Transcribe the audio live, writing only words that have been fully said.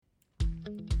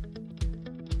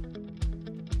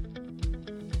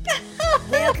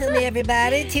Welcome,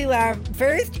 everybody, to our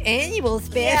first annual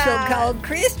special called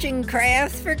Christian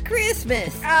Crafts for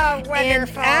Christmas. Oh,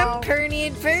 wonderful. And I'm Pernie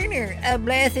and Ferner of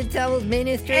Blessed Souls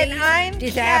Ministry. And I'm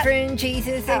Deciphering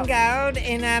Jesus and God.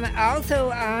 And I'm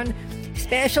also on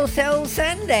Special Soul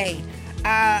Sunday.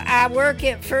 I work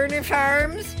at Ferner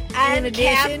Farms in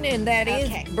addition, and that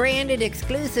is branded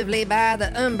exclusively by the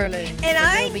Umberland. And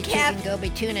I'm Goby chicken, Goby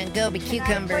tuna, and Goby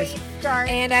cucumbers. Start.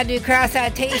 And I do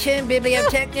cross-citation,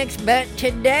 bibliotechnics, but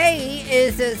today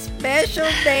is a special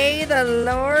day the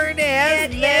Lord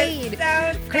has made.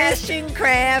 So Christian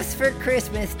Crafts for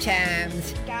Christmas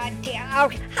Chimes. God damn.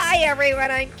 Oh, hi,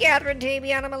 everyone. I'm Catherine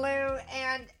Tabiana Malou,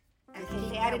 and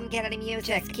I didn't get any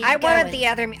music. I wanted the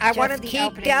other. I wanted the keep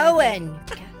opening. going.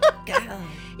 Go.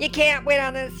 You can't win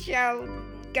on this show.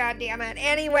 God damn it.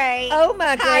 Anyway. Oh,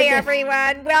 my goodness. Hi,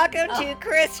 everyone. Welcome to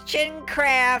Christian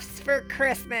Crafts for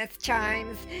Christmas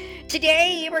Chimes.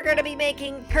 Today, we're going to be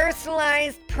making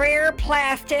personalized prayer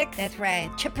plastics. That's right.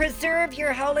 To preserve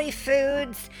your holy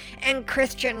foods and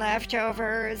Christian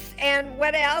leftovers. And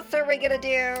what else are we going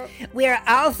to do? We're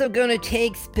also going to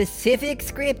take specific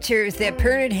scriptures that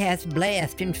Pernod has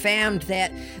blessed and found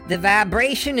that the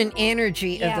vibration and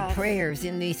energy of the prayers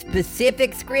in these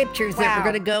specific scriptures that we're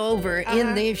going to go over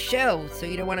in this show, so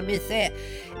you don't want to miss that,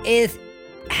 is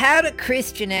how to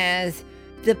Christianize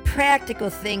the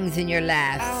practical things in your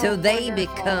life so they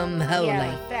become holy.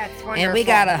 Yeah, that's wonderful. And we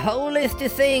got a whole list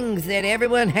of things that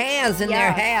everyone has in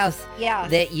their house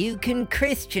that you can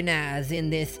Christianize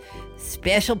in this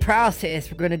special process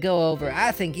we're going to go over.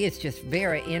 I think it's just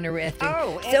very interesting.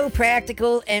 So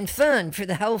practical and fun for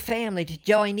the whole family to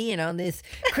join in on this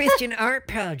Christian art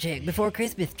project before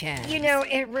Christmas time. You know,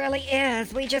 it really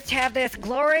is. We just have this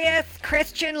glorious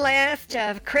Christian list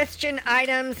of Christian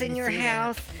items in your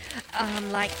house,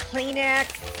 like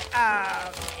Kleenex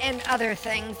and other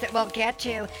things that we'll get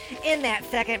to in that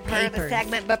second part of the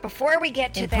segment. But before we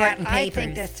get to that, I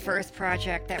think this first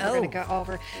project that we're going to go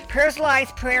over,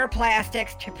 personalized prayer plastics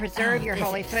to preserve your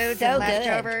holy foods and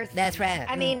leftovers. That's right.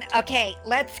 I mean, okay,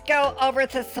 let's go over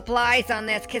the supplies on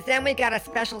this, because then we got a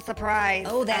special surprise.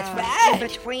 Oh, that's right. In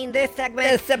between this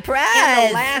segment the surprise and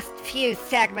the last few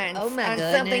segments on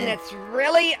something that's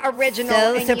really original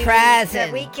and surprising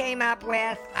that we came up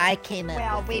with. I came up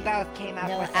Well, with we both came up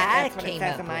with it. I That's what came it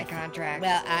says up in my with contract.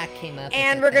 Well, I came up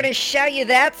and with we're going to show you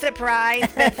that surprise.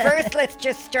 But first, let's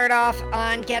just start off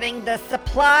on getting the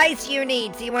supplies you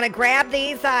need. So you want to grab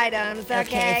these items,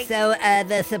 okay? So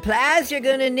the supplies you're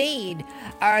going to need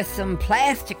are some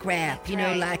plastic wrap,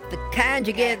 like the kind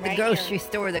you get at the grocery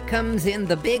store that comes in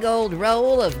the big old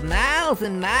roll of miles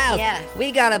and miles. Yes.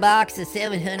 We got a box of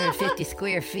 750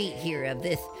 square feet here of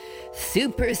this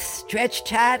super stretch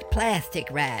tight plastic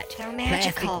wrap. So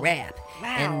magical. Plastic wrap.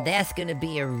 Wow. And that's going to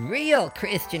be a real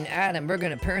Christian item we're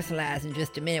going to personalize in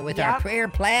just a minute with our Prayer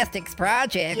Plastics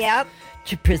project.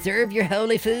 To preserve your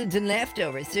holy foods and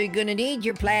leftovers. So you're going to need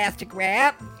your plastic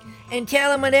wrap. And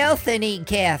tell them what else they need,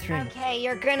 Catherine. Okay,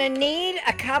 you're going to need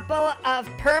a couple of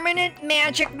permanent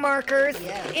magic markers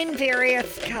in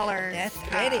various colors. That's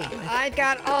pretty. I've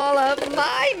got all of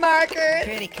my markers.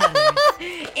 Pretty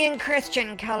colors. In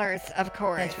Christian colors, of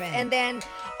course. That's right. And then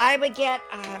I would get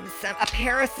a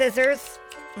pair of scissors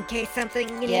in case something,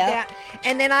 you need that.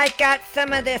 And then I've got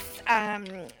some of this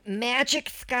magic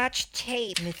Scotch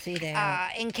tape. Let's see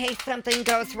that. In case something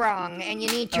goes wrong and you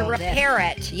need to repair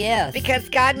it. Yes. Because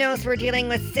God knows we're dealing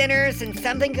with sinners and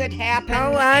something could happen.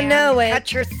 Oh, I know it.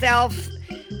 Cut yourself.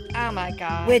 Oh, my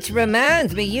God. Which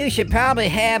reminds me, you should probably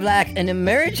have like an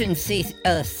emergency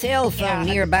cell phone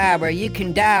nearby where you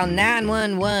can dial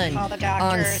 911 Call the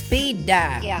doctors. on speed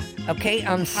dial. Yeah. Okay,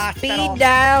 on Hospital. speed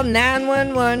dial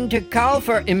 911 to call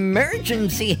for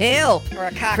emergency help Or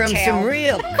a cocktail. from some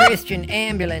real Christian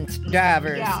ambulance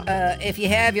drivers. Yeah. If you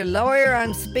have your lawyer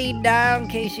on speed dial in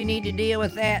case you need to deal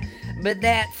with that. But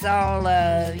that's all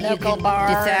you Local can bar,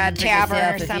 decide for tavern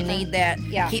yourself or if something. you need that.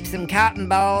 Yeah. Keep some cotton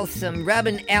balls, some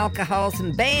rubbing alcohol,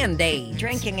 some Band-Aids.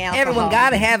 Drinking alcohol. Everyone got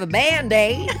to have a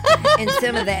Band-Aid and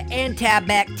some of that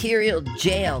antibacterial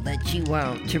gel that you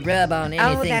want to rub on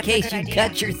anything in that's a case good you idea.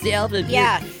 cut yourself.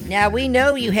 Yes. Now, we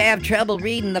know you have trouble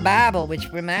reading the Bible, which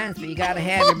reminds me, you got to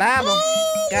have your Bible.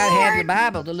 Got to have your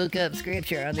Bible to look up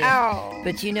scripture on this. Oh.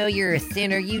 But you know you're a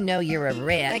sinner. You know you're a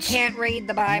wretch. I can't read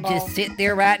the Bible. Just sit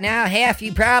there right now, half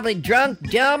you probably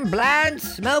drunk, dumb, blind,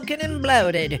 smoking, and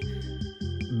bloated.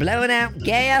 Blowing out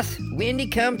gas, windy,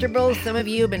 comfortable. Some of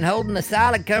you have been holding the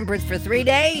solid comforts for 3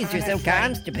 days. You're so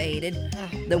constipated.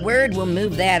 The word will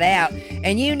move that out.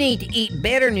 And you need to eat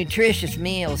better nutritious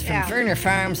meals from Ferner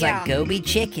Farms like Goby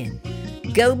chicken,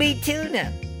 Goby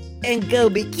tuna, and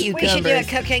Gobi cucumbers. We should do a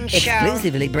cooking show.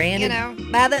 Exclusively branded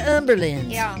by the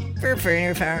Umberlands. Yeah. For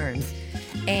Ferner Farms.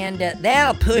 And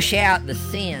that'll push out the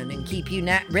sin and keep you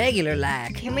not regular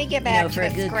like. Can we get back to for a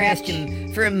the good script?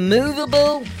 Christian, for a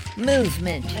movable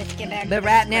movement. Let's get back to But the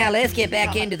right now, script. let's get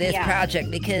back into this Yeah. project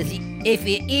because if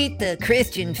you eat the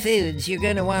Christian foods, you're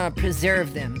going to want to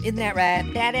preserve them. Isn't that right?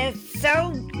 That is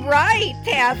so right,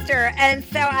 Pastor. And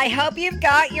so I hope you've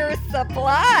got your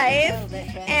supplies. Oh,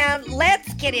 that's right. And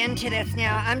let's get into this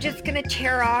now. I'm just going to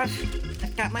tear off.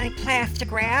 I've got my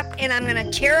plastic wrap, and I'm going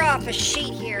to tear off a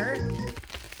sheet here.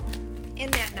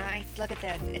 Isn't that nice? Look at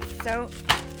this. It's so...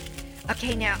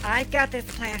 Okay, now I've got this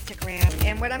plastic wrap,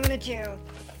 and what I'm going to do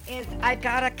is I've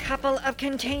got a couple of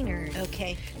containers.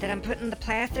 Okay. That I'm putting the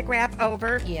plastic wrap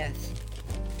over. Yes.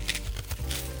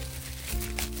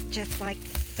 Just like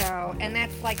so. And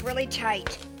that's like really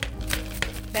tight.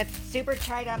 That's super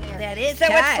tight on there. That is so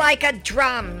tight. it's like a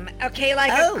drum, okay?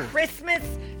 Like Oh. a Christmas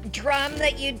drum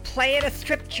that you'd play at a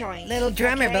strip joint. Little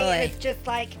drummer okay? boy. It's just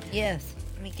like, Yes.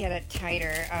 let me get it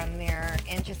tighter on there.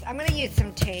 And just, I'm going to use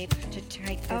some tape to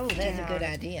tighten this Oh, that's down. a good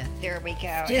idea. There we go.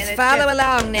 And Just it's follow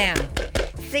along now.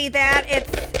 See that?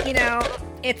 It's,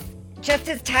 it's just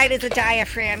as tight as a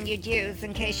diaphragm you'd use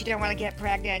in case you don't want to get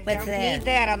pregnant. What's don't that? need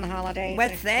that on the holidays. I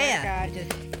What's swear to that?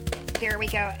 God. There we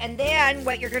go. And then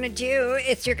what you're going to do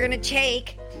is you're going to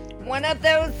take one of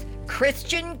those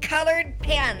Christian colored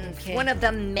pens, Okay. one of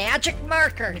the magic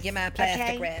markers. Get my plastic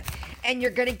okay? wrap. And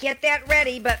you're going to get that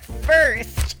ready, but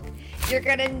first you're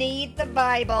going to need the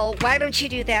Bible. Why don't you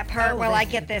do that part Oh, while I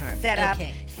that's get the this part. set up?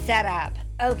 Okay. Set up.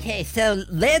 Okay, so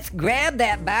let's grab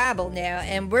that Bible now,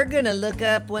 and we're going to look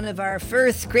up one of our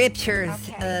first scriptures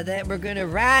Okay. that we're going to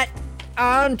write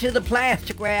onto the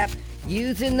plastic wrap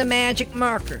using the magic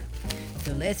marker.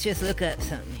 So let's just look up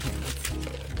something here.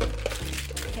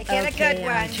 Get a good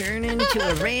one. I'm turning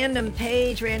to a random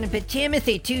page,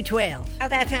 Timothy 2:12. Oh,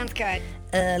 that sounds good.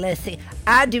 Let's see.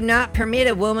 I do not permit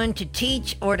a woman to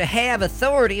teach or to have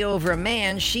authority over a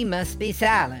man. She must be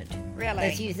silent. Really?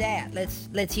 Let's use that.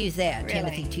 Let's use that. Really?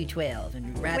 Timothy 2:12,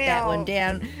 and write that Well- one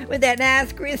down with that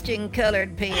nice Christian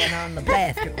colored pen on the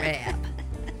plastic wrap.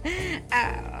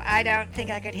 Oh, I don't think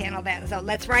I could handle that. So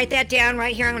let's write that down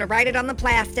right here. I'm going to write it on the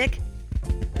plastic.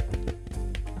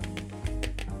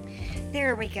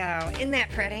 There we go. Isn't that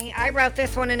pretty? I wrote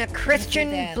this one in a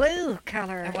Christian that. blue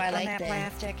color Oh, I on like that that.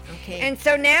 plastic. Okay. And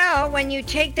so now when you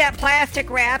take that plastic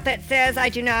wrap that says, I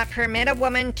do not permit a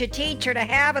woman to teach or to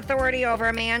have authority over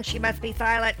a man, she must be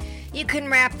silent, you can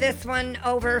wrap this one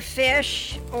over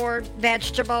fish or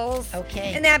vegetables.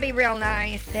 Okay. And that'd be real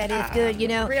nice. That is good. You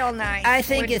know, Real nice. I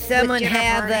think with- if someone with dinner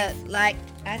have parties.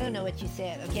 I don't know what you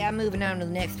said. Okay, I'm moving on to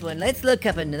the next one. Let's look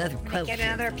up another quote. get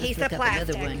another Let's piece look of up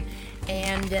another plastic. one.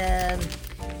 And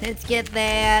let's get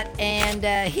that. And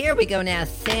here we go now.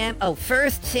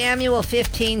 1 Samuel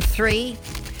 15:3.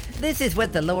 This is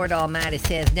what the Lord Almighty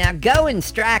says. Now go and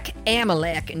strike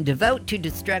Amalek and devote to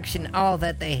destruction all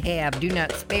that they have. Do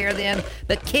not spare them,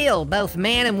 but kill both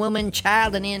man and woman,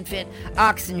 child and infant,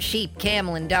 oxen, sheep,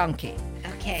 camel, and donkey.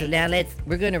 Okay. So now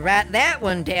we're going to write that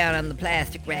one down on the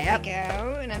plastic There wrap. we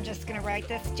go, and I'm just going to write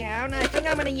this down. I think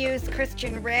I'm going to use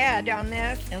Christian red on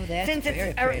this. Oh, that's since very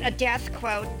it's pretty. a death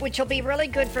quote, which will be really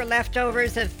good for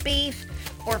leftovers of beef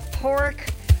or pork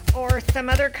or some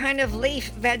other kind of leaf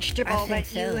vegetable I think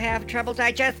that you so. have trouble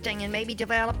digesting and maybe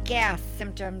develop gas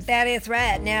symptoms. That is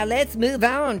right. Now let's move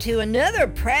on to another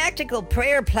practical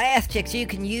prayer plastics you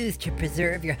can use to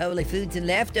preserve your holy foods and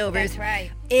leftovers. That's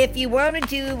right. If you want to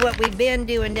do what we've been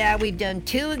doing now, we've done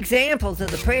 2 examples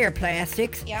of the prayer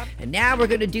plastics. Yep. And now we're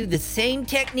going to do the same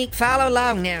technique. Follow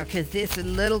along now, because this is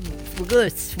we're going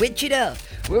to switch it up.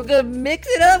 We're going to mix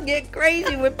it up, get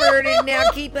crazy with Bernard. Now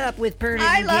keep up with Bernard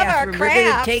I and love our Catherine. We're going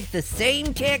to crafts. take the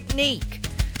same technique.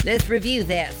 Let's review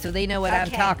that so they know what I'm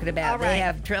Okay, talking about. all They right.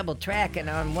 have trouble tracking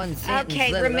on one sentence.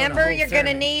 Okay, let alone a remember whole you're going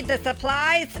to sermon. need the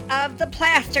supplies of the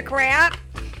plastic wrap,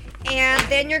 and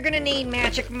then you're going to need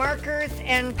magic markers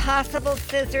and possible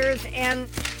scissors and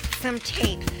some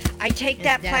tape. I take It's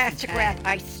that nice and plastic tight. wrap,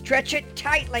 I stretch it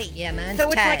tightly. Yeah, mine's so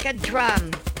it's tight. like a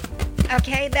drum.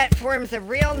 Okay, that forms a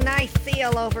real nice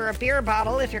seal over a beer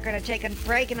bottle if you're going to take a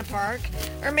break in a park,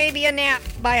 or maybe a nap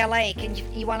by a lake and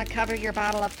you want to cover your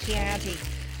bottle of Chianti.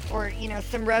 Or,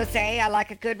 some rosé. I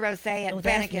like a good rosé at Oh,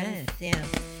 that's Bennigan's. nice, yeah.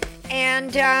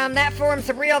 And that forms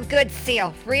a real good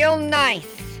seal. Real nice.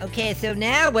 Okay, so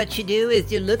now what you do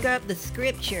is you look up the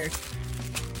scripture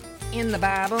in the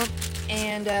Bible,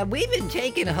 and we've been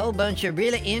taking a whole bunch of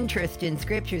really interesting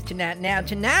scriptures tonight. Now,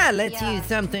 tonight, let's Yeah. use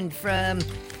something from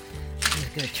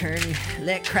Go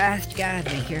let Christ guide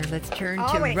me here. Let's turn to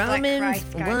Always let Romans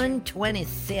Christ guide you.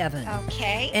 1:27.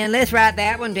 Okay. And let's write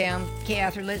that one down,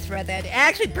 Catherine. Let's write that.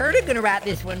 Actually, Berta's going to write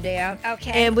this one down.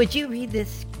 Okay. And would you read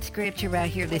this scripture right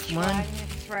here, this Which one?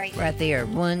 It's right. Right there,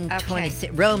 1:27.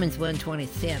 Romans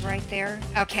 1:27. Right there.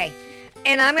 Okay.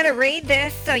 And I'm going to read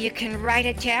this so you can write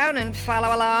it down and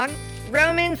follow along.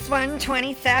 Romans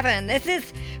 1:27. This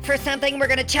is for something we're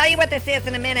going to tell you what this is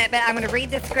in a minute, but I'm going to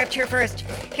read the scripture first.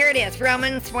 Here it is,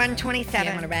 Romans 1:27. Yeah, I'm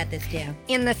going to write this down.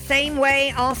 In the same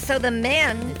way, also the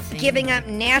men, giving up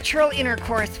natural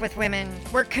intercourse with women,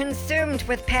 were consumed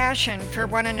with passion for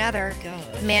one another.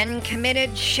 God. Men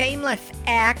committed shameless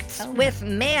acts with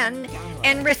men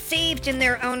and received in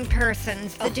their own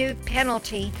persons the due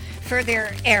penalty for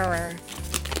their error.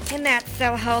 Isn't that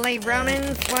so holy?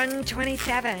 Romans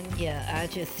 1:27. Yeah, I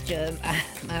just,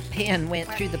 my pen went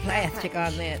through the plastic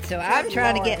on that. So I'm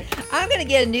trying to I'm going to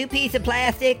get a new piece of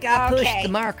plastic. I pushed the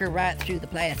marker right through the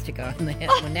plastic on that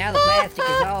one. Now the plastic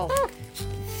is all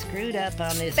screwed up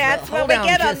on this. That's Hold what we on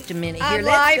get just a minute. Here, on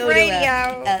let's live go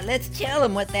radio. Let's tell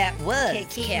them what that was, Okay,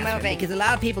 keep Catherine, moving. because a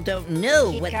lot of people don't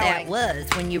know Keep what going. that was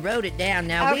when you wrote it down.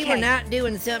 Now, we were Okay. not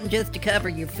doing something just to cover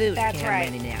your food, That's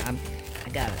Cameron, right. Now. I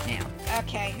got it now.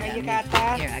 Okay, you got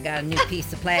that? Here, I got a new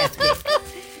piece of plastic. Tell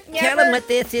Never- them what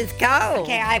this is called.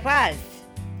 Okay, I was.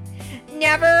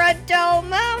 Never a dull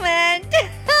moment.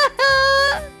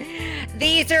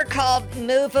 These are called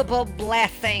movable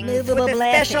blessings. Movable with a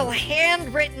blessings. special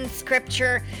handwritten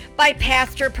scripture by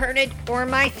Pastor Pernod or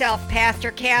myself, Pastor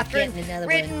Catherine, Getting another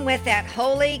written with that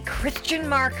holy Christian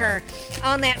marker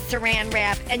on that saran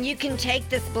wrap. And you can take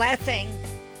this blessing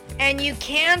and you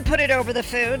can put it over the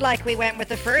food like we went with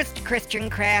the first Christian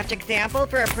craft example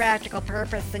for a practical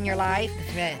purpose in your life.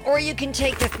 That's right. Or you can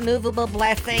take this movable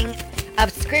blessing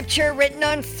of scripture written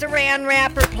on saran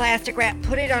wrap or plastic wrap,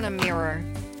 put it on a mirror,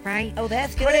 right? Oh,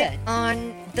 that's Put good. it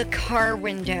on the car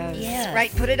windows, Yes.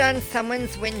 right? Put it on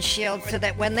someone's windshield so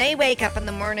that when they wake up in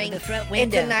the morning, The front it's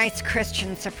window. a nice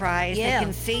Christian surprise. Yeah. They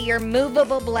can see your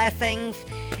movable blessings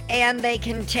and they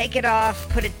can take it off,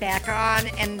 put it back on,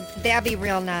 and that'd be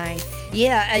real nice.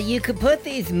 Yeah, you could put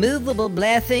these movable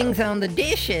blessings on the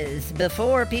dishes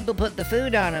before people put the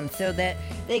food on them so that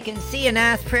they can see a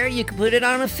nice prayer. You could put it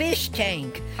on a fish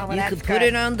tank. Oh, well, you that's could put good.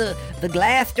 it on the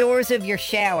glass doors of your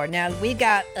shower. Now, we've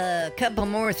got a couple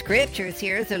more scriptures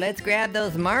here, so let's grab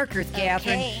those markers,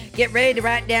 Catherine. Okay. Get ready to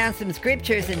write down some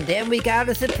scriptures, and then we got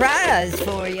a surprise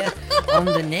for you on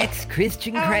the next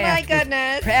Christian Oh, Craft. my with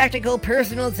goodness. Practical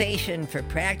personalization for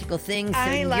practical things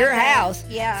I in love your that. house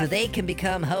Yeah. so they can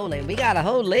become holy. We got a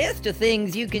whole list of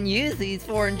things you can use these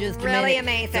for in just a minute. Really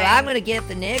amazing. So I'm going to get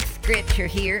the next scripture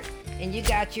here, and you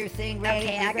got your thing ready.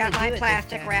 Okay, You're I got gonna my do it this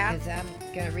plastic time, wrap. 'cause I'm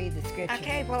going to read the scripture.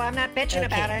 Okay, well, I'm not bitching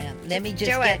about it. now, let me do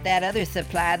just get it. that other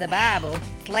supply, the Bible.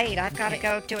 It's late. I've got to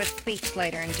go do a speech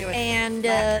later and do it. And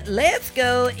let's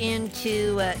go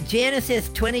into Genesis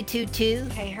 22:2.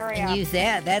 Okay, hurry and up. use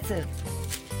that.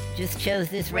 Just chose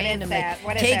this What is randomly. that?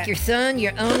 What is Take that? your son,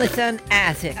 your only son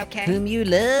Isaac, Okay. whom you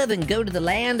love, and go to the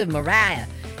land of Moriah,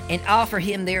 and offer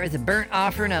him there as a burnt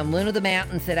offering on one of the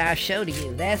mountains that I show to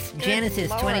you. That's Genesis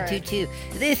Lord. 22:2.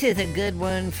 This is a good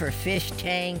one for fish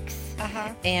tanks Uh-huh.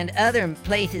 and other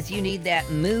places you need that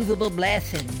movable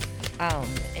blessing on,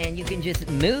 and you can just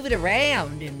move it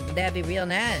around, and that'd be real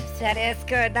nice. That is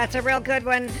good. That's a real good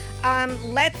one.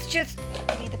 Let's just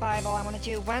read the Bible. I want to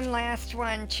do one last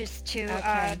one just to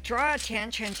Okay. draw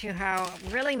attention to how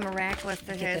really miraculous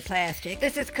it Get is. the plastic.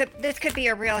 This could be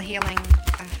a real healing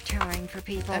time for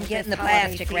people. I'm getting this the holiday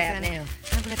plastic wrap season. now.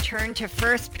 I'm going to turn to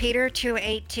 1 Peter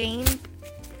 2:18.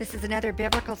 This is another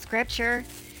biblical scripture.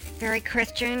 Very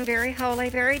Christian, very holy,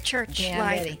 very church-like. Yeah,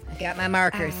 I'm ready. I got my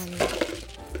markers.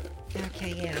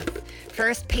 Okay, yeah.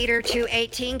 1 Peter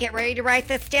 2:18. Get ready to write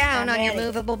this down I'm on your ready.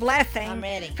 movable blessing I'm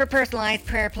ready. for personalized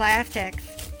prayer plastics.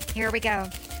 Here we go.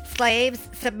 Slaves,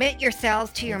 submit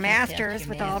yourselves to your masters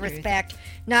with all masters. respect,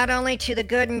 not only to the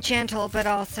good and gentle, but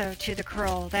also to the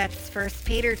cruel. That's 1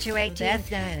 Peter 2:18. That's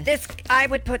nice. This, I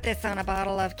would put this on a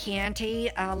bottle of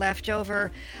Chianti, a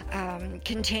leftover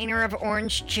container of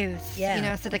orange juice. Yeah. You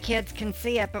know, so the kids can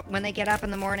see it, but when they get up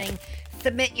in the morning,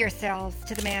 submit yourselves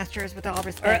to the masters with all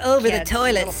respect. Or over the kids,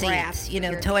 toilet little seats, brats you know,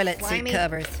 with your toilet seat slimy,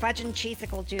 covers. Fudge and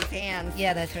cheesicle juice hands.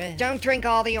 Yeah, that's right. Don't drink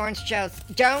all the orange juice.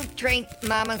 Don't drink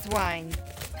mama's wine.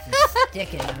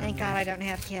 Stick it on Thank there. God I don't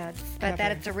have kids. but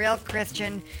that it's a real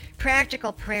Christian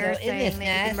practical prayer So isn't thing this that you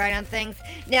nice? can write on things.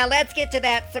 Now let's get to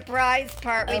that surprise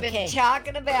part we've been Okay.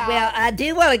 talking about. Well, I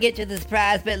do want to get to the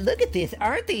surprise, but look at this.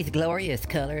 Aren't these glorious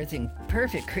colors and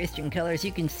perfect Christian colors?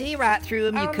 You can see right through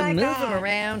them. You Oh, can my move them God.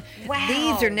 around. Wow.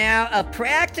 These are now a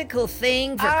practical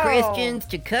thing for Oh. Christians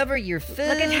to cover your food.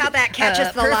 Look at how that catches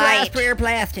the personalized light. prayer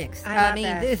plastics. I love mean,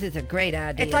 that. this is a great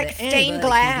idea. It's like that stained anybody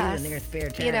glass, can do in their spare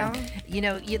time. you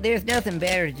know? There's nothing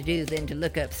better to do than to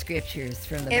look up scriptures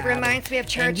from the It Bible. reminds me of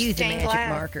church and use a stained magic glass.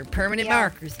 marker, permanent Yeah.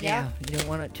 markers. Yeah. Now you don't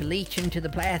want it to leach into the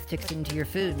plastics into your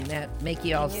food, and that make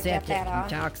you all Can you get septic that and off?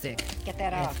 toxic. Get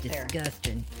that That's off there.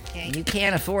 disgusting. Okay. And you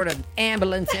can't afford an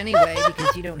ambulance anyway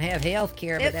because you don't have health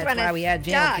care, This but that's one why is we had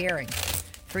general stuck. caring.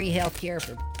 Free health care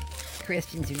for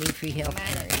Christians who need free health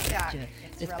Mine care. is stuck.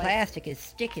 It's This really- plastic is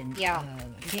sticking. Yeah.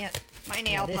 I can't. My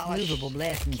nail this polish movable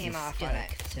blessings came is off stuck, on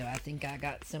it. so I think I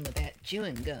got some of that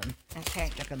chewing gum Okay.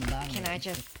 stuck on the bottom. Can of I it.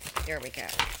 just... There we go.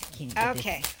 Can't get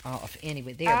Okay. this off.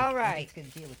 Anyway, there. All I'm right. just gonna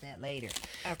deal with that later.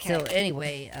 Okay. So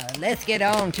anyway, let's get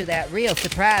on to that real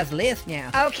surprise list now.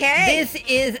 Okay. This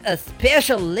is a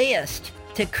special list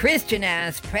to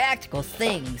Christianize practical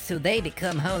things so they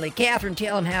become holy. Catherine,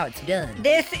 tell them how it's done.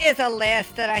 This is a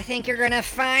list that I think you're going to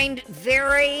find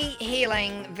very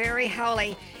healing, very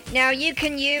holy. Now you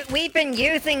can use. We've been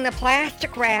using the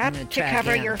plastic wrap I'm gonna to try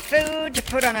cover again. your food, to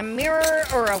put on a mirror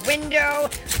or a window,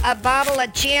 a bottle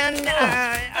of gin,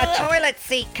 a toilet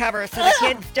seat cover so the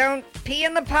kids don't pee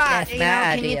in the pot. That's You my know,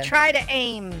 can idea. you try to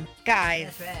aim,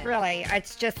 guys? That's right. Really,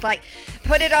 it's just like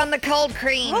put it on the cold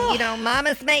cream. You know,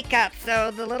 mama's makeup,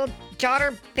 so the little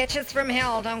daughter bitches from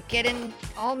hell don't get in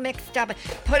all mixed up.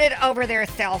 Put it over their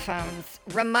cell phones.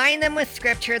 Remind them with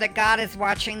scripture that God is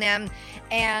watching them,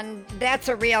 and that's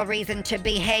a real reason to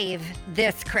behave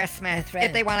this Christmas That's right.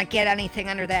 if they want to get anything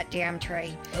under that damn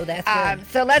tree. Oh, that's good.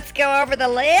 So let's go over the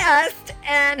list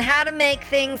and how to make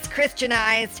things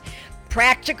Christianized.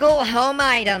 Practical home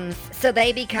items so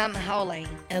they become holy.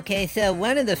 Okay, so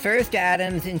one of the first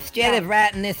items, instead Yeah. of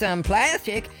writing this on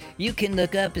plastic, you can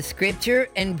look up a scripture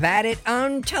and write it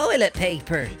on toilet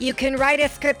paper. You can write a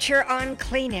scripture on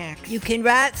Kleenex. You can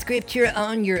write scripture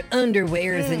on your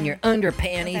underwears and your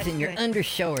underpanties that's and your good.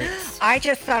 undershorts. I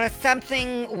just thought of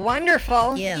something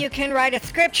wonderful. Yeah. You can write a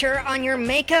scripture on your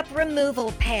makeup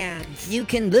removal pads. You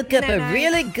can look up Isn't a that nice?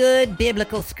 really good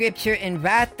biblical scripture and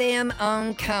write them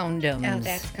on condoms. Oh,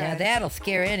 that's Now good. that'll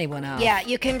scare anyone off. Yeah,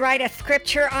 you can write a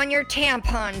scripture on your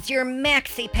tampons, your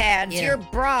maxi pads, Yeah. your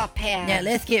bra pads. Now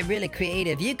let's get really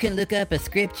creative. You can look up a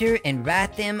scripture and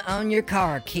write them on your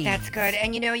car keys. That's good.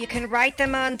 And you know, you can write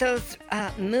them on those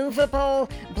movable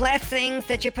blessings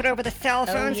that you put over the cell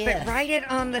phones, yes. but write it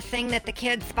on the thing that the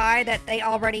kids buy that they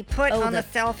already put Oh, on the the-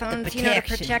 cell the phones, you know, to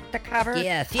protection. protect the cover.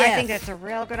 Yes, I yes. think that's a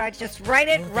real good idea. Just write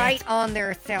it Well, right that's- on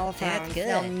their cell phones. that's good.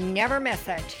 They'll never miss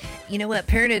it. You know what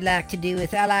Pernod like to do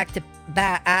is I like to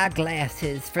buy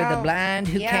eyeglasses for the Oh, blind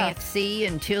who yes. can't see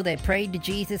until they prayed to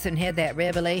Jesus and had that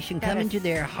revelation That come is into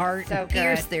their heart so and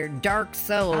pierce good. their dark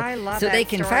soul I love so that they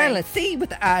can story. finally see with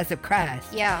the eyes of Christ.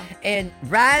 Yeah. And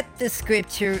write the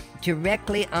scripture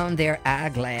directly on their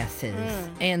eyeglasses Mm.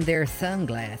 and their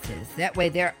sunglasses. That way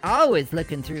they're always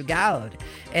looking through God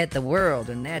at the world,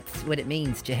 and that's what it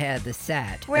means to have the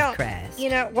sight Well, of Christ. you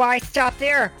know, why stop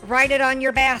there? Write it on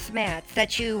your bath mats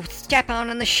that you step on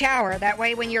in the shower. That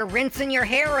way, when you're rinsing your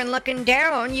hair and looking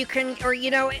down, you can, or, you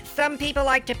know, some people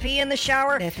like to pee in the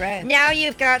shower. That's right. Now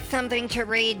you've got something to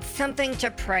read, something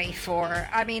to pray for.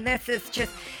 I mean, this is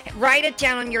just, write it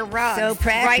down on your rugs. So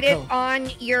Write it practical. on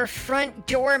your front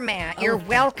door mat, your Oh,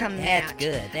 welcome mat. that's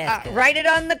good, that's good. Write it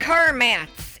on the car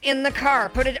mats in the car.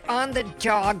 Put it on the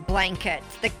dog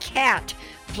blankets, the cat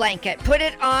blanket. Put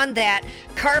it on that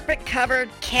carpet-covered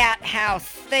cat house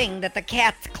thing that the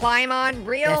cats climb on.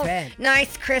 Real That's right.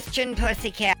 nice Christian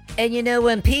pussycat. And you know,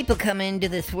 when people come into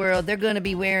this world, they're going to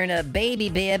be wearing a baby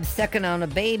bib, sucking on a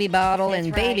baby bottle, That's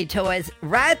and right. baby toys.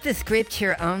 Write the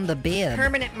scripture on the bib.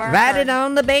 Permanent marker. Write it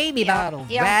on the baby Yeah, bottle.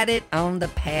 yeah. Write it on the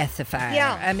pacifier.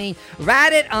 Yeah. I mean,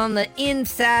 write it on the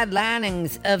inside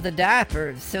linings of the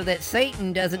diapers so that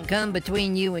Satan doesn't come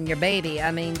between you and your baby.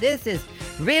 I mean, this is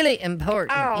really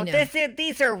important. Oh, you know.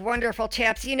 these are wonderful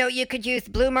tips. You know, you could use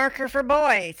blue marker for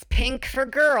boys, pink for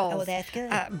girls. Oh, that's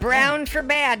good. Brown for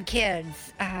bad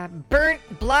kids. burnt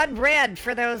blood red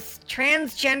for those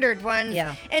transgendered ones,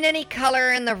 and any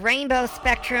color in the rainbow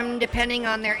spectrum depending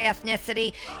on their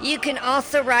ethnicity. You can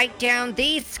also write down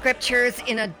these scriptures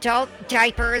in adult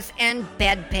diapers and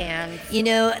bedpans. You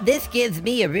know, this gives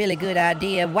me a really good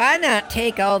idea. Why not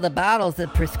take all the bottles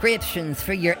of prescriptions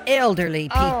for your elderly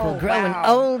people growing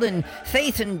old and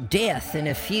facing death in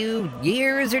a few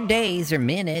years or days or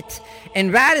minutes,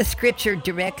 and write a scripture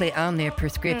directly on their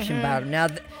prescription bottle. Now,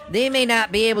 they may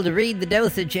not be able to read the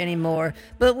dosage anymore,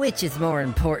 but which is more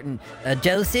important, a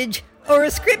dosage or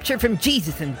a scripture from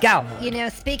Jesus and God? You know,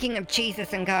 speaking of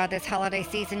Jesus and God this holiday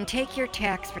season, take your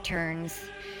tax returns.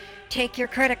 Take your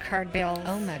credit card bills.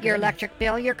 Oh, my goodness. Your electric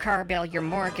bill, your car bill, your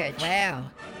mortgage. Wow.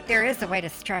 There is a way to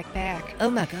strike back. Oh,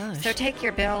 my gosh. So take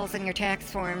your bills and your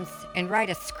tax forms and write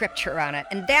a scripture on it.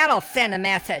 And that'll send a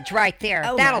message right there.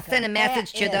 Oh, that'll send a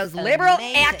message to those liberal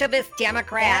activist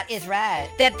Democrats. That is right.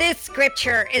 That this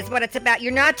scripture is what it's about.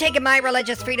 You're not taking my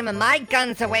religious freedom and my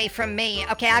guns away from me.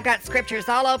 Okay, I've got scriptures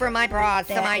all over my bras,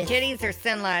 so my titties are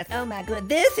sinless. Oh, my God.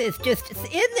 This is just,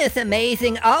 isn't this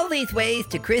amazing? All these ways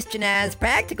to Christianize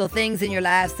practical things in your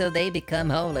life so they become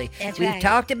holy. We've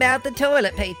talked about the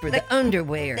toilet paper, the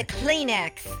underwear, the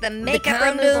Kleenex, the makeup the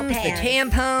removal condoms, pads, the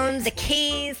tampons, the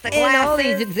keys, the glasses, and all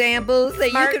these examples that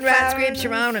you can write smartphones,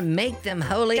 scripture on and make them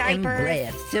holy and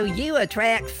diapers. blessed. So you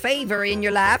attract favor in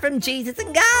your life from Jesus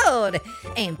and God.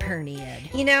 And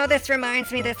Perniad. You know, this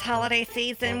reminds me this holiday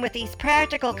season with these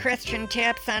practical Christian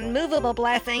tips on movable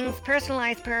blessings,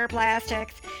 personalized prayer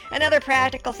plastics, and other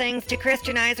practical things to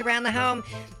Christianize around the home.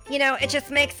 You know, it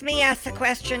just makes me ask the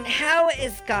question, how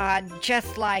is God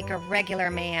just like a regular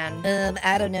man?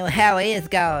 I don't know. How is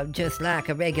God just like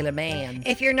a regular man?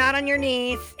 If you're not on your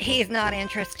knees, he's not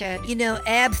interested. You know,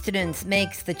 abstinence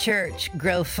makes the church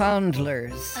grow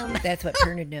fondlers. That's what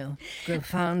Perniad know. Grow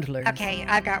fondlers. Okay,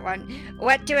 I've got one.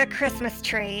 What do a Christmas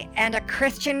tree and a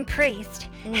Christian priest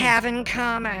have in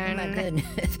common? Oh, my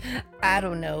goodness. I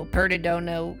don't know. Perniad don't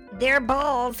know. Their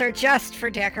balls are just for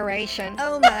decoration.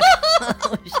 Oh, my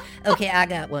gosh. Okay, I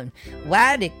got one.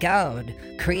 Why did God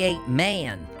create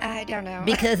man? I don't know.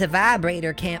 Because a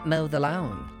vibrator can't mow the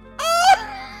lawn.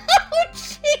 Oh,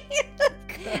 Jesus.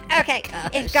 Okay,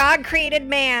 if God created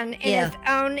man in his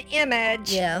own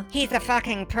image, he's a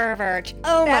fucking pervert.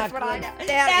 Oh, That's my what I know. goodness.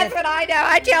 That's what I know.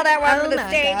 I tell that one Oh, from the my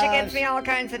stage. It gosh. gives me all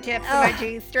kinds of tips on my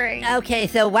G-string. Okay,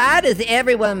 so why does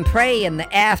everyone pray in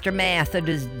the aftermath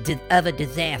of a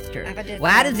disaster?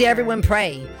 Why does everyone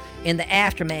pray in the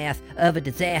aftermath of a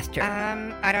disaster?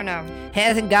 I don't know.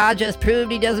 Hasn't God just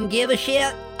proved he doesn't give a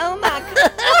shit? Oh, my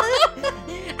God.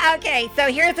 Okay,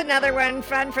 so here's another one,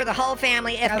 fun for the whole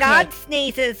family. If God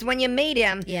sneezes when you meet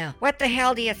him, what the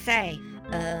hell do you say?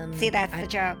 See, that's the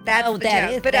joke. That's the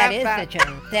joke. That is the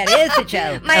joke. That is the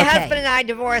joke. My husband and I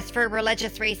divorced for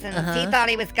religious reasons. He thought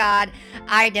he was God.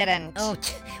 I didn't. Oh,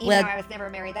 well, I was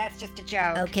never married. That's just a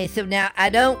joke. Okay, so now I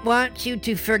don't want you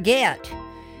to forget.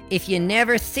 If you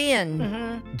never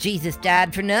sin, Jesus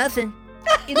died for nothing.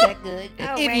 Isn't that good?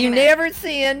 If you never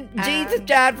sin, Jesus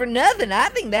died for nothing. I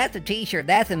think that's a t-shirt.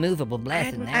 That's a movable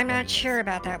blessing. I'm not sure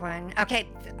about that one. Okay,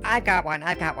 I've got one.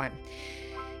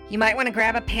 You might want to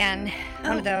grab a pen,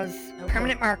 one of those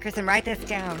permanent markers, and write this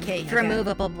down. Okay, it's a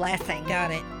removable blessing.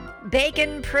 Got it.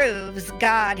 Bacon proves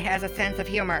God has a sense of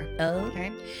humor. Oh.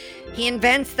 Okay. He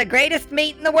invents the greatest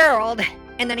meat in the world,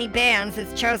 and then he bans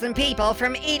his chosen people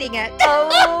from eating it.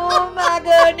 Oh, my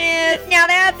goodness. Now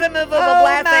that's a movable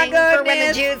blessing for when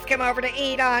the Jews come over to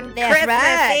eat on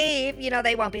Christmas Eve. You know,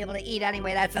 they won't be able to eat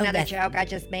anyway. That's another joke. I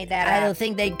just made that up. I don't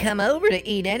think they'd come over to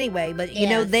eat anyway, but you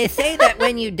know, they say that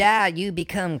when you die, you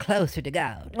become closer to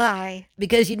God. Why?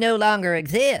 Because you no longer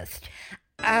exist.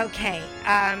 Okay,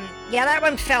 that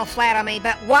one fell flat on me,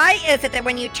 but why is it that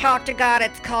when you talk to God,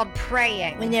 it's called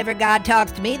praying? Whenever God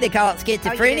talks to me, they call it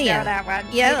schizophrenia. Oh, you didn't know that one.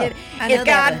 Yeah, If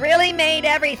God really made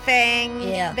everything,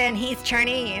 then he's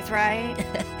Chinese, right?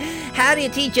 How do you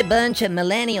teach a bunch of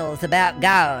millennials about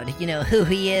God? You know, who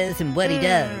he is and what he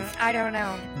does? I don't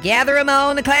know. Gather them all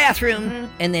in the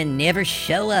classroom and then never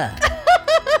show up.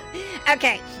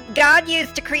 Okay, God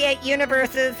used to create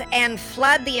universes and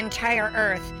flood the entire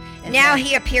earth. Now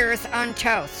he appears on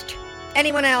toast.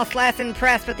 Anyone else less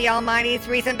impressed with the Almighty's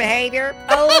recent behavior?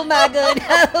 Oh, my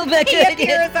goodness. He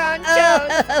appears on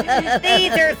toast.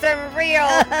 These are some real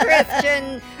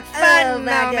Christian fun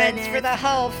moments for the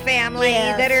whole family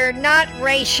that are not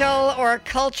racial or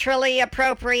culturally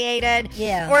appropriated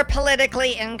or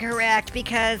politically incorrect,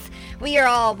 because we are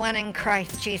all one in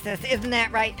Christ Jesus. Isn't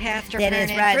that right, Pastor Vernon? That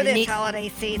is right. For this holiday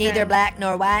season. Neither black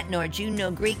nor white, nor Jew,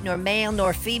 nor Greek, nor male,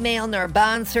 nor female, nor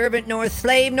bondservant, nor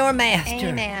slave, nor master.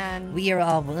 Amen. We are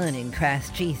all one in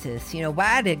Christ Jesus. You know,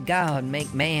 why did God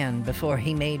make man before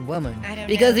he made woman? I don't know.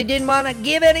 Because he didn't want to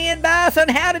give any advice on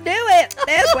how to do it.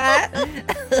 That's why.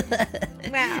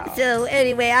 Wow. So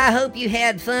anyway, I hope you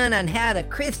had fun on how to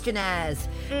Christianize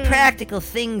practical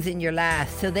things in your life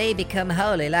so they become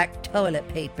holy, like toilet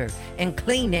paper and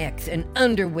Kleenex and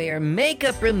underwear,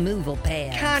 makeup removal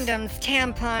pads, condoms,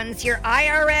 tampons, your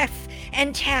IRS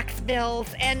and tax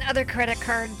bills and other credit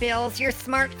card bills, your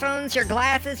smartphones, your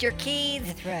glasses, your keys.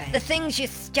 That's right. The things you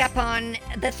step on,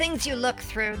 the things you look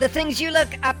through, the things you look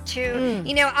up to.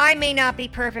 You know, I may not be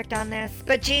perfect on this,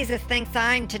 but Jesus thinks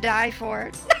I'm to die for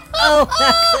it. Oh,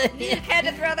 had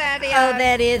to throw that in. Oh,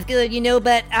 that is good. You know,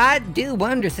 but I do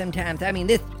wonder sometimes. I mean,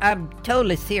 I'm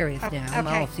totally serious now. I'm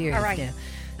all serious all right. now.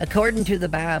 According to the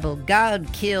Bible, God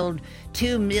killed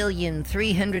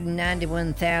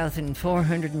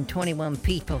 2,391,421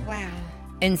 people. Wow.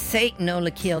 And Satan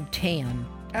only killed 10.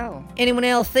 Oh. Anyone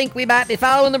else think we might be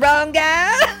following the wrong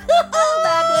guy? Oh,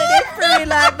 my goodness. Free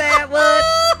like that was.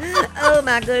 Oh,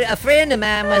 my goodness. A friend of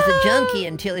mine was a junkie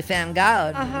until he found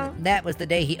God. That was the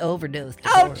day he overdosed.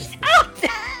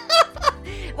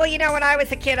 Well, you know, when I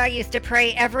was a kid, I used to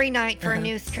pray every night for a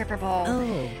new stripper pole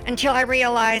until I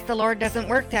realized the Lord doesn't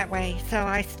work that way. So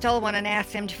I stole one and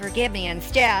asked him to forgive me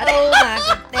instead. Oh, my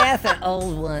God. That's an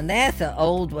old one. That's an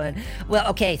old one. Well,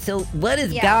 okay, so what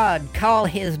does God call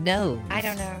his nose? I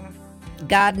don't know.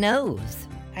 God knows.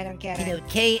 I don't get it. You know,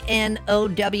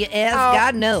 Knows.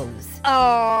 God knows.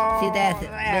 Oh. See, that's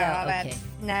it. Well, okay.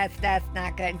 That's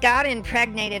not good. God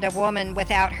impregnated a woman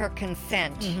without her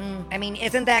consent. I mean,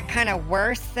 isn't that kind of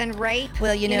worse than rape?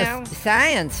 Well, you know,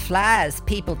 science flies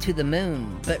people to the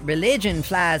moon, but religion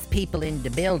flies people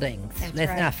into buildings.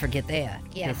 Let's not forget that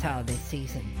this holiday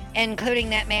season.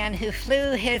 Including that man who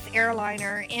flew his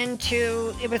airliner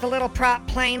into, it was a little prop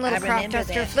plane, little crop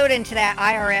duster, flew it into that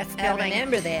IRS building. I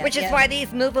remember that. Which is why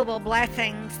these movable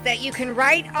blessings that you can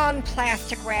write on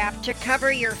plastic wrap to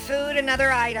cover your food and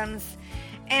other items,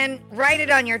 and write it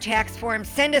on your tax form,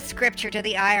 send a scripture to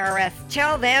the IRS,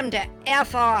 tell them to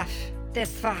F off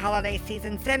this holiday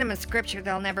season, send them a scripture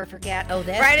they'll never forget. Oh,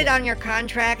 that's Write it on your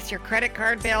contracts, your credit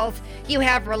card bills. You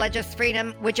have religious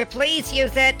freedom. Would you please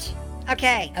use it?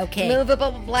 Okay.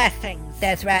 Movable blessings.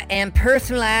 That's right. And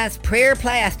personalized prayer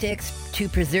plastics to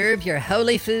preserve your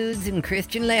holy foods and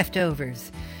Christian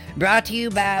leftovers. Brought to you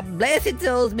by Blessed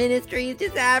Souls Ministries,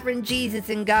 deciphering Jesus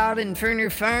and God and Ferner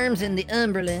Farms and the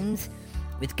Umberlands,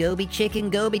 with Goby chicken,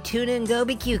 Goby tuna, and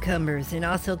Goby cucumbers, and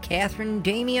also Catherine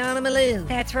Damiana Malou.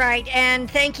 That's right.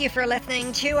 And thank you for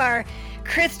listening to our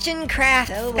Christian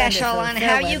Craft special on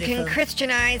how you can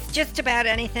Christianize just about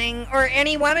anything or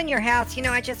anyone in your house. You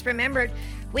know, I just remembered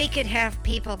we could have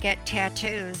people get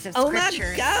tattoos of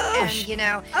scriptures. My gosh. And, you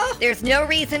know, there's no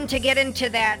reason to get into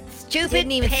that stupid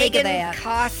pagan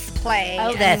cosplay.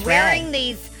 Oh, that's and wearing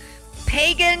these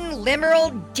pagan, liberal,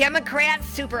 Democrat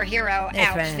superhero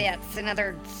outfits and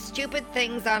other stupid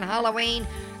things on Halloween.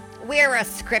 Wear a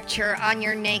scripture on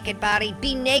your naked body.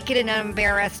 Be naked and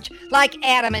unembarrassed, like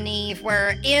Adam and Eve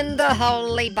were in the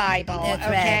Holy Bible. That's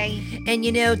right. And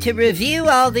you know, to review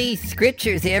all these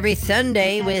scriptures every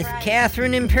Sunday with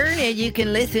Catherine and Perna, you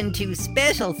can listen to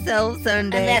Special Soul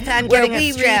Sunday, where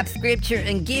we read scripture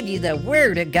and give you the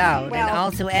Word of God, and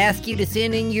also ask you to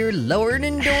send in your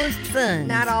Lord-endorsed funds.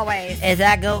 Not always. As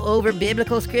I go over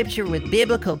biblical scripture with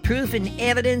biblical proof and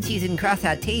evidence using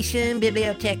cross-citation,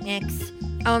 bibliotechnics,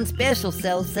 on Special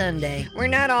Soul Sunday. We're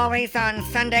not always on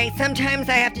Sunday. Sometimes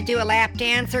I have to do a lap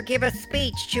dance or give a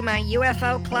speech to my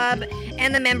UFO club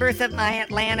and the members of my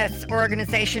Atlantis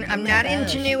organization. I'm not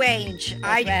into New Age.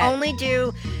 I only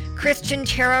do Christian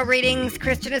tarot readings,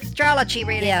 Christian astrology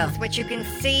readings, which you can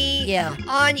see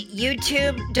on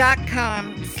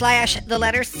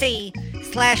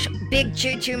youtube.com/C/Big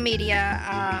Juju Media.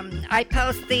 I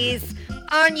post these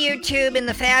on YouTube in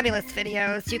the fabulous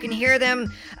videos. You can hear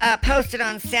them posted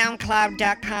on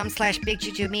soundcloud.com/Big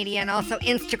Juju Media and also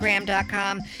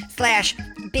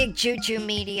Instagram.com/Big Juju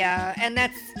Media. And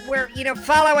that's where, you know,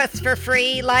 follow us for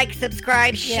free, like,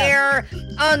 subscribe, share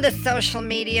on the social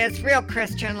medias, real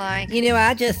Christian-like. You know,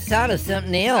 I just thought of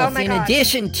something else. In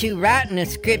addition to writing a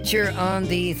scripture on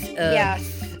these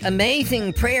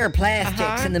amazing prayer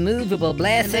plastics and the movable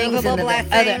blessings and the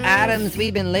other items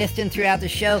we've been listing throughout the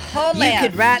show, you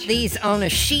could write these on a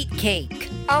sheet cake.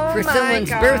 Oh for my someone's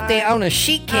God. birthday on a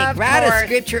sheet cake. Of Write course. a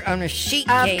scripture on a sheet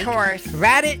Of cake. course.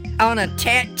 Write it on a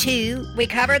tattoo. We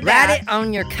covered Write that. it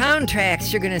on your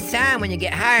contracts you're going to sign when you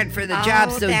get hired for the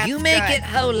job, so that's you make good. it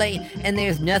holy, and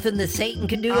there's nothing that Satan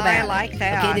can do I about it. like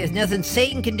that. Okay, there's nothing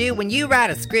Satan can do. When you write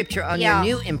a scripture on Yeah.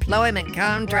 your new employment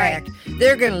contract,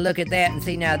 they're going to look at that and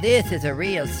say, now this is a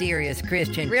real serious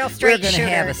Christian. Real straight We're going to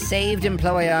have shooter. a saved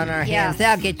employee on our hands. Yes.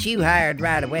 They'll get you hired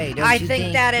right away, don't I you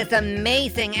think that is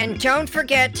amazing. And don't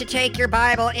forget to take your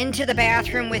Bible into the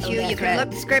bathroom with you. that's You can right.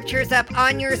 look scriptures up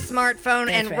on your smartphone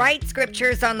That's and right. write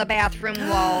scriptures on the bathroom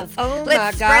walls. Oh,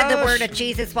 Let's my spread the gosh. word of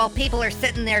Jesus while people are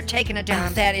sitting there taking a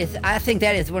dump. I think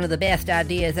that is one of the best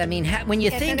ideas. I mean, when you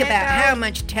Isn't think it, about though? how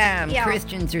much time Yeah.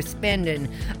 Christians are spending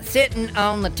sitting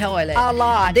on the toilet, A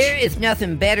lot. there is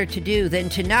nothing better to do than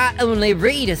to not only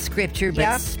read a scripture, but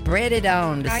Yep. spread it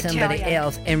on to I tell somebody ya.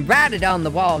 else and write it on the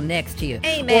wall next to you.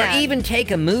 Amen. Or even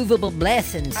take a movable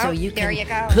blessing so Oh, you there can you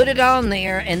go. put it on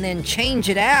there and then change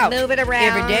it out. Move it around.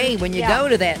 every day when you Yeah. go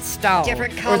to that stall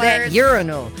Different or that colors.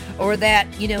 urinal or that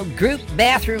group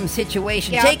bathroom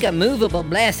situation. Yep. Take a movable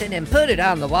blessing and put it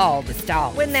on the wall to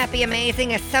stall. Wouldn't that be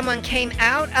amazing if someone came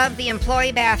out of the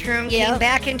employee bathroom, Yep. came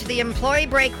back into the employee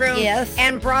break room, Yes.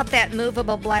 and brought that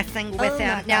movable blessing with Oh,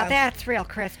 them? my Now gosh. that's real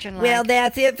Christian life. Well,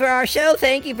 that's it for our show.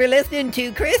 Thank you for listening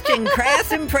to Christian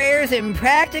Crafts and Prayers and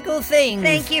Practical Things.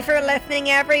 Thank you for listening,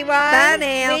 everyone. Bye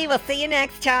now. We will see you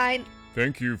next time.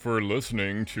 Thank you for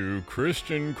listening to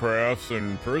Christian Crafts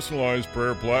and Personalized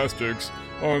Prayer Plastics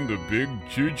on the Big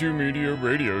Juju Media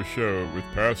Radio Show with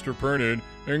Pastor Pernod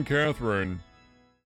and Catherine.